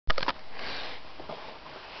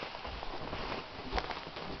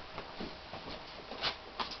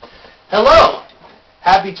Hello!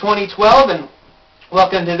 Happy 2012 and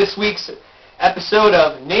welcome to this week's episode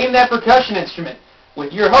of Name That Percussion Instrument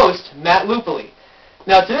with your host, Matt Lupoli.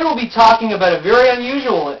 Now today we'll be talking about a very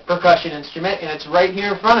unusual percussion instrument, and it's right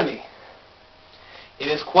here in front of me.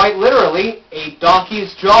 It is quite literally a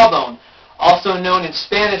donkey's jawbone, also known in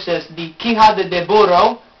Spanish as the Quijada de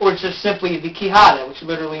burro, or just simply the Quijada, which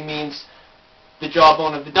literally means the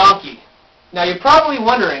jawbone of the donkey. Now you're probably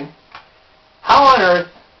wondering, how on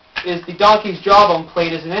earth is the donkey's jawbone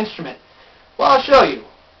played as an instrument? Well, I'll show you.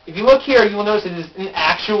 If you look here, you will notice it is an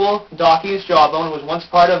actual donkey's jawbone. It was once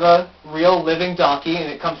part of a real living donkey, and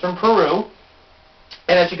it comes from Peru.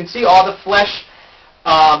 And as you can see, all the flesh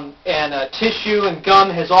and tissue and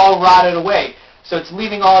gum has all rotted away. So it's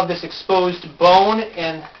leaving all of this exposed bone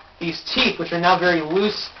and these teeth, which are now very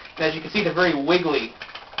loose, and as you can see, they're very wiggly.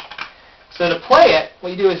 So to play it,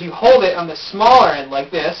 what you do is you hold it on the smaller end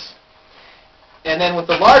like this, and then with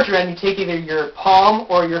the larger end, you take either your palm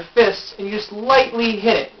or your fists, and you just lightly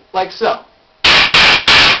hit it, like so.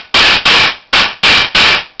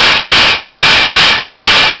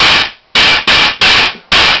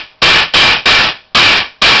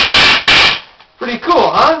 Pretty cool,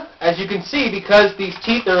 huh? As you can see, because these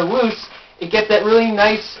teeth are loose, it gets that really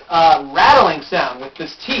nice rattling sound with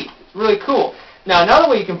this teeth. It's really cool. Now, another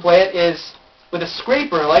way you can play it is with a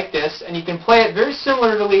scraper like this, and you can play it very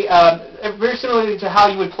similarly to how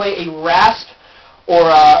you would play a rasp or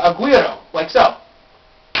a guiro, like so.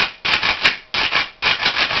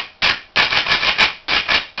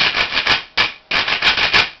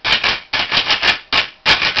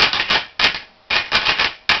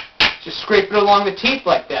 Just scrape it along the teeth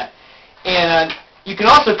like that. And you can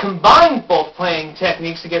also combine both playing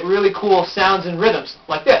techniques to get really cool sounds and rhythms,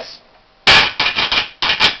 like this.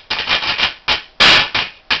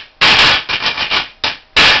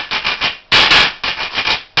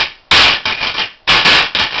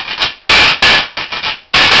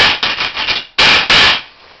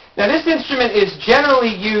 Now this instrument is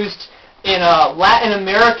generally used in Latin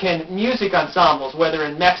American music ensembles, whether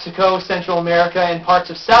in Mexico, Central America, and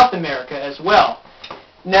parts of South America as well.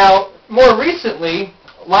 Now, more recently,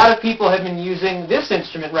 a lot of people have been using this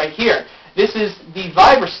instrument right here. This is the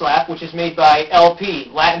vibra-slap, which is made by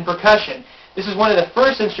LP, Latin Percussion. This is one of the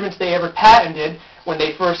first instruments they ever patented when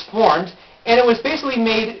they first formed, and it was basically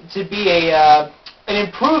made to be an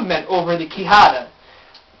improvement over the Quijada,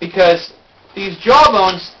 because these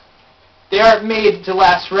jawbones, they aren't made to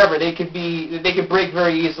last forever. They could break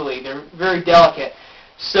very easily. They're very delicate.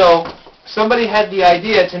 So somebody had the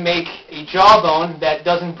idea to make a jawbone that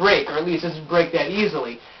doesn't break, or at least doesn't break that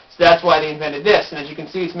easily. So that's why they invented this. And as you can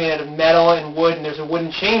see, it's made out of metal and wood, and there's a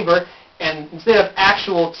wooden chamber. And instead of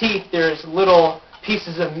actual teeth, there's little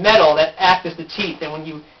pieces of metal that act as the teeth. And when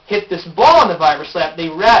you hit this ball on the vibra-slap, they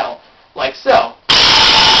rattle, like so.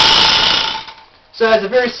 So it has a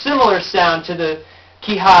very similar sound to the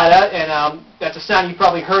Quijada, and that's a sound you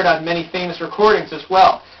probably heard on many famous recordings as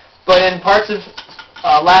well. But in parts of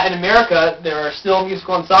Latin America, there are still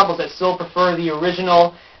musical ensembles that still prefer the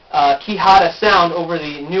original Quijada sound over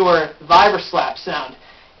the newer vibra-slap sound.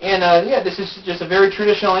 And yeah, this is just a very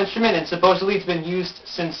traditional instrument, and supposedly it's been used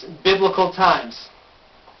since biblical times.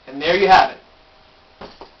 And there you have it.